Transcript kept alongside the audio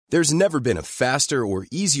There's never been a faster or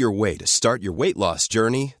easier way to start your weight loss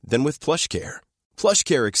journey than with PlushCare.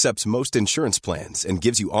 PlushCare accepts most insurance plans and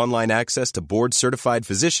gives you online access to board-certified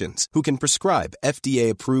physicians who can prescribe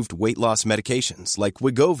FDA-approved weight loss medications like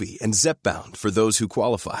Wegovy and Zepbound for those who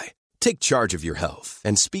qualify. Take charge of your health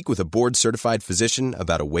and speak with a board-certified physician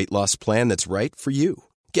about a weight loss plan that's right for you.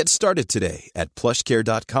 Get started today at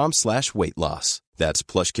plushcare.com/weight loss. That's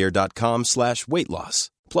plushcare.com/weight loss.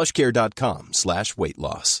 plushcare.com/weight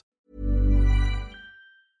loss.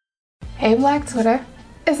 Hey Black Twitter,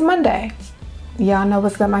 it's Monday. Y'all know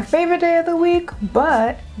it's not my favorite day of the week,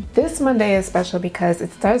 but this Monday is special because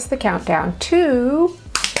it starts the countdown to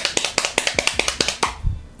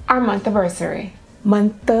our month-iversary.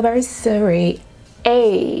 Month-iversary.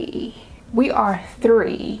 A. We are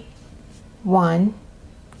 3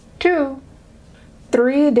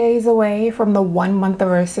 days away from the 1 month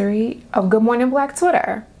anniversary of Good Morning Black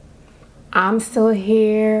Twitter. I'm still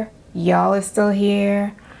here. Y'all are still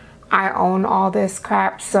here. I own all this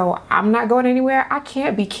crap, so I'm not going anywhere. I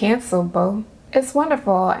can't be canceled, boo. It's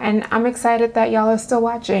wonderful, and I'm excited that y'all are still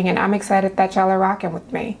watching, and I'm excited that y'all are rocking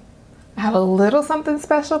with me. I have a little something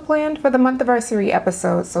special planned for the month anniversary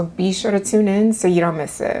episode, so be sure to tune in so you don't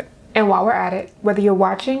miss it. And while we're at it, whether you're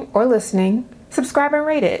watching or listening, subscribe and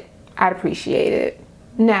rate it. I'd appreciate it.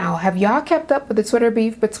 Now, have y'all kept up with the Twitter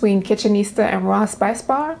beef between Kitchenista and Raw Spice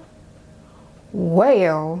Bar?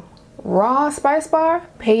 Well, Raw Spice Bar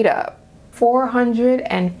paid up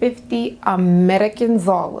 $450 American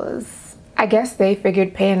dollars. I guess they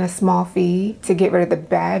figured paying a small fee to get rid of the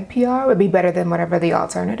bad PR would be better than whatever the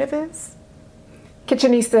alternative is.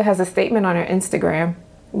 Kitchenista has a statement on her Instagram.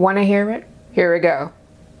 Wanna hear it? Here we go.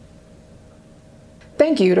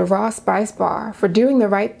 Thank you to Raw Spice Bar for doing the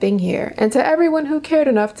right thing here, and to everyone who cared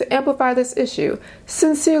enough to amplify this issue.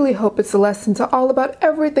 Sincerely hope it's a lesson to all about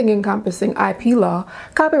everything encompassing IP law,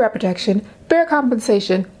 copyright protection, fair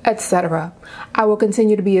compensation, etc. I will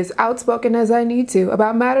continue to be as outspoken as I need to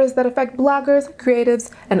about matters that affect bloggers, creatives,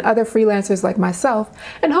 and other freelancers like myself,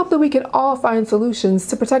 and hope that we can all find solutions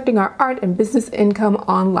to protecting our art and business income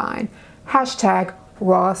online. Hashtag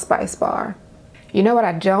Raw Spice Bar. You know what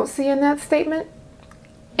I don't see in that statement?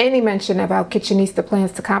 Any mention of how Kitchenista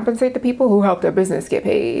plans to compensate the people who help their business get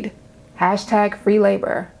paid. Hashtag free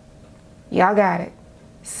labor. Y'all got it.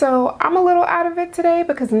 So I'm a little out of it today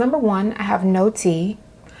because number 1, I have no tea.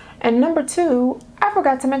 And number 2, I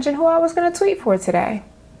forgot to mention who I was going to tweet for today.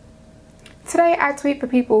 Today I tweet for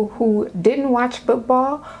people who didn't watch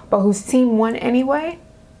football but whose team won anyway.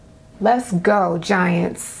 Let's go,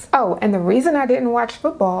 Giants. Oh, and the reason I didn't watch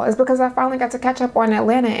football is because I finally got to catch up on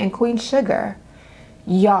Atlanta and Queen Sugar.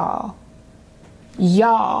 Y'all,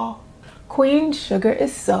 Queen Sugar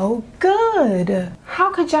is so good. How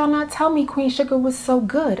could y'all not tell me Queen Sugar was so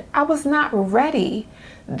good? I was not ready.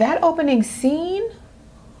 That opening scene,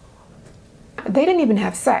 they didn't even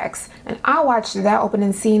have sex, and I watched that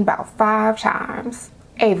opening scene about 5 times.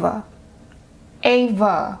 Ava,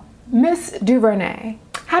 Miss DuVernay,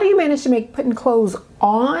 how do you manage to make putting clothes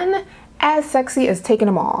on as sexy as taking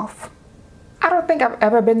them off? I don't think I've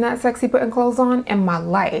ever been that sexy putting clothes on in my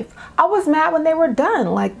life. I was mad when they were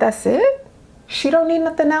done. Like, that's it? She don't need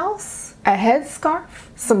nothing else? A headscarf?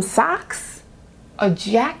 Some socks? A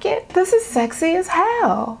jacket? This is sexy as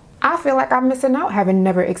hell. I feel like I'm missing out having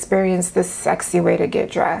never experienced this sexy way to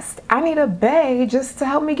get dressed. I need a bae just to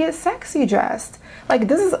help me get sexy dressed. Like,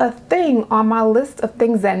 this is a thing on my list of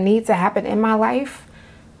things that need to happen in my life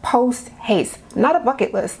post haste. Not a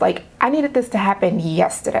bucket list. Like, I needed this to happen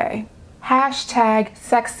yesterday. Hashtag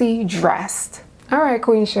sexy dressed. All right,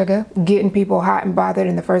 Queen Sugar, getting people hot and bothered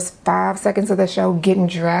in the first 5 seconds of the show, getting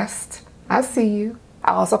dressed. I see you.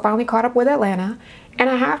 I also finally caught up with Atlanta, and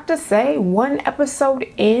I have to say, 1 episode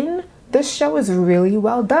in, this show is really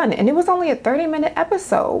well done. And it was only a 30-minute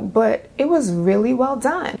episode, but it was really well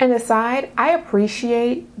done. And aside, I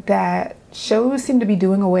appreciate that shows seem to be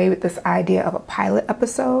doing away with this idea of a pilot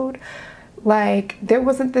episode. Like, there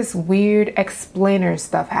wasn't this weird explainer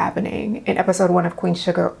stuff happening in episode 1 of Queen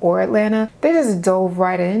Sugar or Atlanta. They just dove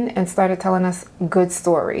right in and started telling us good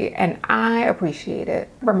story, and I appreciate it.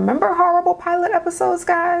 Remember horrible pilot episodes,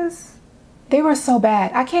 guys? They were so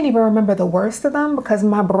bad. I can't even remember the worst of them because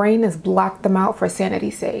my brain has blocked them out for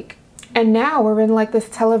sanity's sake. And now we're in like this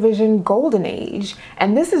television golden age,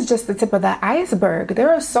 and this is just the tip of the iceberg. There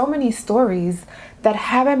are so many stories that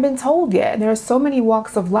haven't been told yet, and there are so many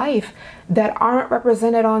walks of life that aren't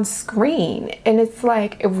represented on screen. And it's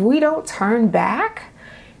like, if we don't turn back,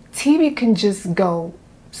 TV can just go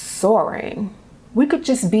soaring. We could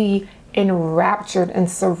just be enraptured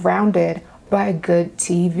and surrounded by good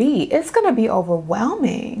TV. It's gonna be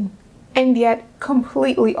overwhelming. and yet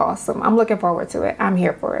completely awesome. I'm looking forward to it. I'm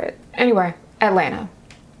here for it. Anyway, Atlanta.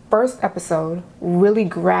 First episode really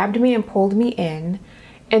grabbed me and pulled me in.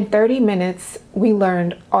 In 30 minutes, we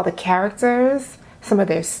learned all the characters, some of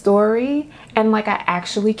their story, and I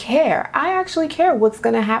actually care. I actually care what's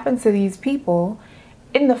gonna happen to these people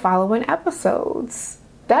in the following episodes.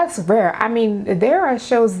 That's rare. I mean, there are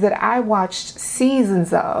shows that I watched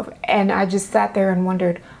seasons of, and I just sat there and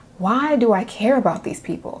wondered, why do I care about these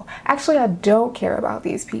people? Actually, I don't care about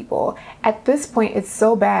these people. At this point, it's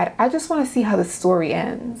so bad. I just want to see how the story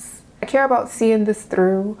ends. I care about seeing this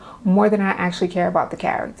through more than I actually care about the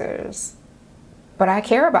characters. But I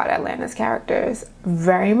care about Atlanta's characters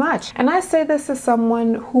very much. And I say this as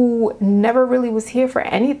someone who never really was here for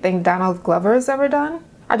anything Donald Glover has ever done.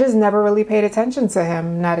 I just never really paid attention to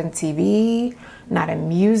him, not in TV, not in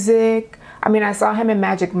music. I mean, I saw him in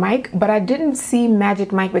Magic Mike, but I didn't see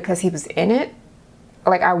Magic Mike because he was in it.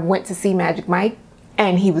 I went to see Magic Mike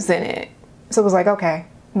and he was in it. So it was okay,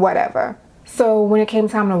 whatever. So when it came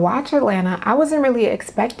time to watch Atlanta, I wasn't really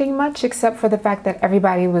expecting much except for the fact that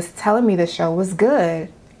everybody was telling me the show was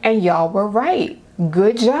good. And y'all were right.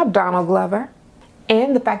 Good job, Donald Glover.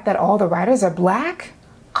 And the fact that all the writers are Black,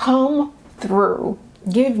 come through.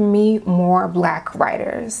 Give me more Black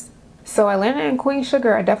writers. So Atlanta and Queen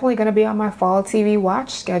Sugar are definitely going to be on my fall TV watch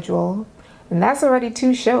schedule. And that's already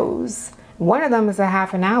 2 shows. One of them is a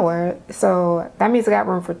half an hour, so that means I got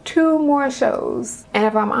room for 2 more shows. And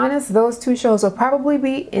if I'm honest, those 2 shows will probably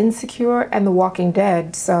be Insecure and The Walking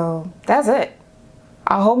Dead, so that's it.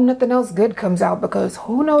 I hope nothing else good comes out because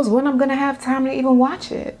who knows when I'm going to have time to even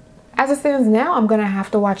watch it. As it stands now, I'm going to have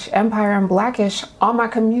to watch Empire and Blackish on my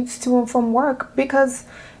commutes to and from work because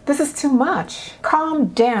this is too much. Calm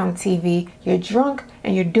down, TV. You're drunk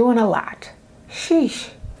and you're doing a lot. Sheesh.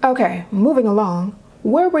 Okay, moving along.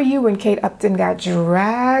 Where were you when Kate Upton got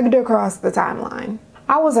dragged across the timeline?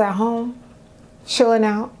 I was at home, chilling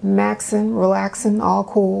out, maxing, relaxing, all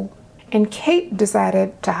cool. And Kate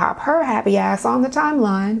decided to hop her happy ass on the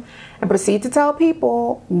timeline and proceed to tell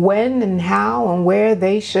people when and how and where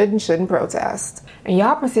they should and shouldn't protest. And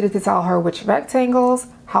y'all proceeded to tell her which rectangles,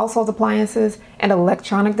 household appliances, and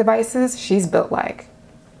electronic devices she's built like.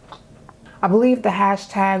 I believe the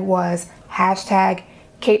hashtag was hashtag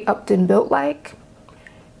Kate Upton built like.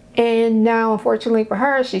 And now, unfortunately for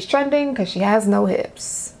her, she's trending because she has no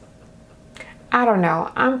hips. I don't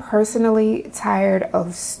know. I'm personally tired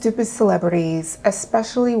of stupid celebrities,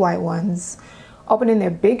 especially white ones, opening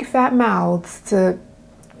their big fat mouths to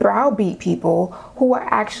browbeat people who are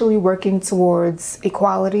actually working towards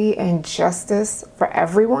equality and justice for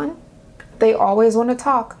everyone. They always want to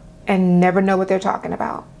talk and never know what they're talking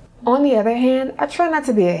about. On the other hand, I try not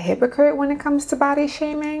to be a hypocrite when it comes to body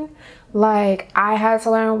shaming. I had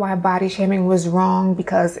to learn why body shaming was wrong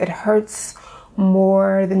because it hurts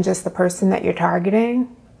more than just the person that you're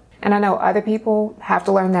targeting. And I know other people have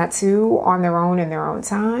to learn that too on their own in their own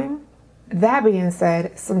time. That being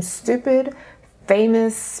said, some stupid,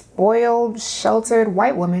 famous, spoiled, sheltered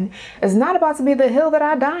white woman is not about to be the hill that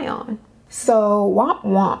I die on. So womp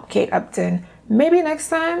womp, Kate Upton. Maybe next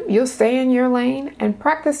time you'll stay in your lane and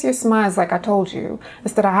practice your smiles like I told you,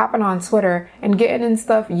 instead of hopping on Twitter and getting in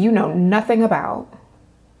stuff you know nothing about.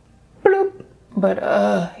 Bloop.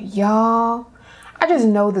 But y'all, I just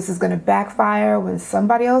know this is gonna backfire when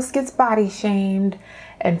somebody else gets body shamed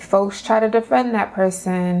and folks try to defend that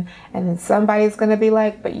person, and then somebody's gonna be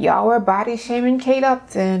like, but y'all were body shaming Kate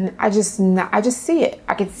Upton. I just see it.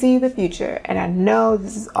 I can see the future, and I know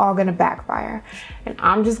this is all gonna backfire. And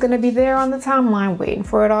I'm just gonna be there on the timeline waiting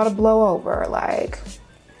for it all to blow over,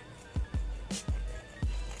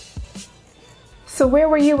 So where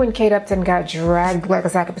were you when Kate Upton got dragged like a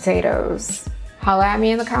sack of potatoes? Holla at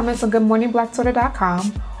me in the comments on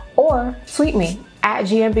goodmorningblackTwitter.com or tweet me at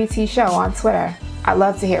GMBT Show on Twitter. I'd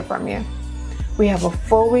love to hear from you. We have a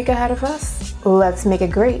full week ahead of us. Let's make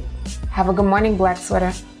it great. Have a good morning, Black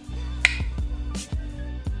Twitter.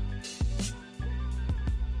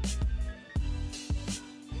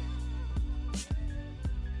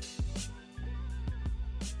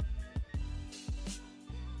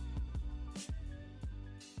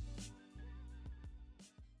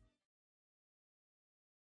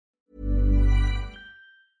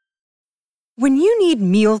 When you need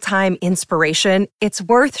mealtime inspiration, it's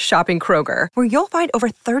worth shopping Kroger, where you'll find over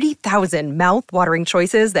 30,000 mouth-watering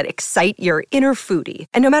choices that excite your inner foodie.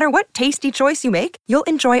 And no matter what tasty choice you make, you'll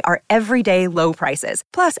enjoy our everyday low prices,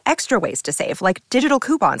 plus extra ways to save, like digital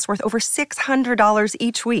coupons worth over $600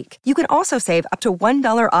 each week. You can also save up to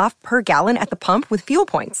 $1 off per gallon at the pump with fuel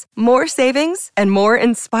points. More savings and more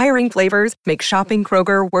inspiring flavors make shopping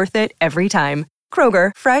Kroger worth it every time.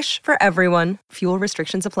 Kroger, fresh for everyone. Fuel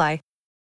restrictions apply.